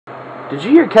Did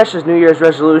you hear Kesha's New Year's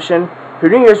resolution? Her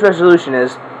New Year's resolution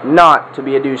is not to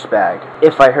be a douchebag,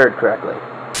 if I heard correctly.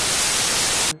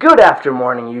 Good after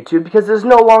morning, YouTube, because it is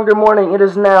no longer morning, it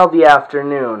is now the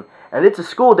afternoon. And it's a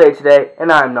school day today,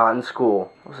 and I'm not in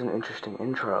school. That was an interesting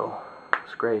intro. It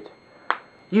was great.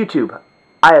 YouTube,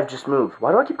 I have just moved.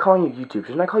 Why do I keep calling you YouTube?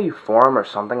 Shouldn't I call you Forum or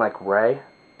something like Ray?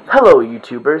 Hello,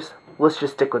 YouTubers. Let's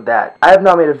just stick with that. I have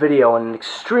not made a video in an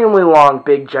extremely long,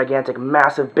 big, gigantic,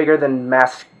 massive, bigger than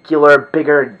masculine,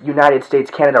 bigger United States,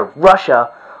 Canada,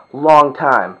 Russia, long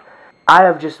time. I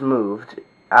have just moved.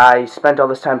 I spent all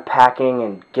this time packing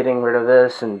and getting rid of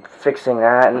this and fixing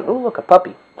that, and ooh, look, a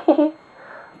puppy.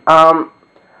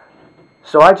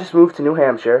 So I just moved to New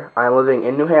Hampshire. I'm living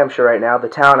in New Hampshire right now. The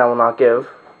town I will not give,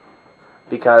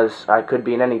 because I could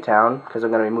be in any town, because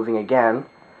I'm going to be moving again.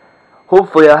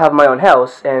 Hopefully I'll have my own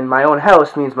house, and my own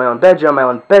house means my own bedroom. My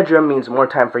own bedroom means more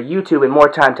time for YouTube and more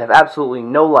time to have absolutely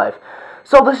no life.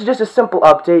 So this is just a simple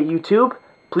update, YouTube.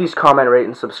 Please comment, rate,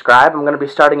 and subscribe. I'm going to be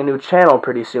starting a new channel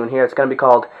pretty soon here. It's going to be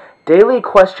called Daily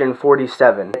Question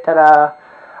 47.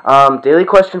 Ta-da! Daily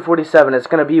Question 47 is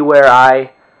going to be where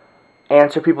I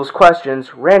answer people's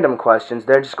questions, random questions.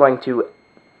 They're just going to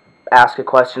ask a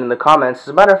question in the comments. As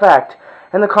a matter of fact,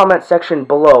 in the comment section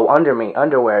below, under me,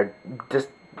 underwear, just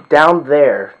down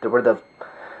there, where the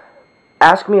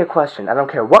ask me a question. I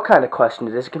don't care what kind of question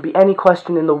it is. It can be any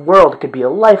question in the world. It could be a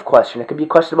life question. It could be a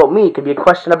question about me. It could be a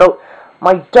question about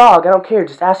my dog. I don't care.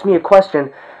 Just ask me a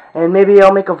question, and maybe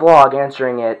I'll make a vlog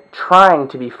answering it, trying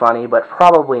to be funny, but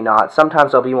probably not.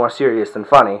 Sometimes I'll be more serious than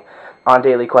funny on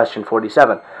Daily Question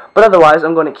 47. But otherwise,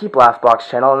 I'm going to keep Laughbox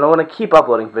channel, and I'm going to keep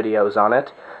uploading videos on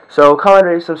it. So comment,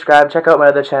 rate, subscribe, check out my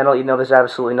other channel, even though there's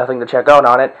absolutely nothing to check out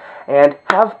on it. And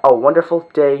have a wonderful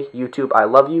day, YouTube. I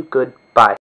love you. Goodbye.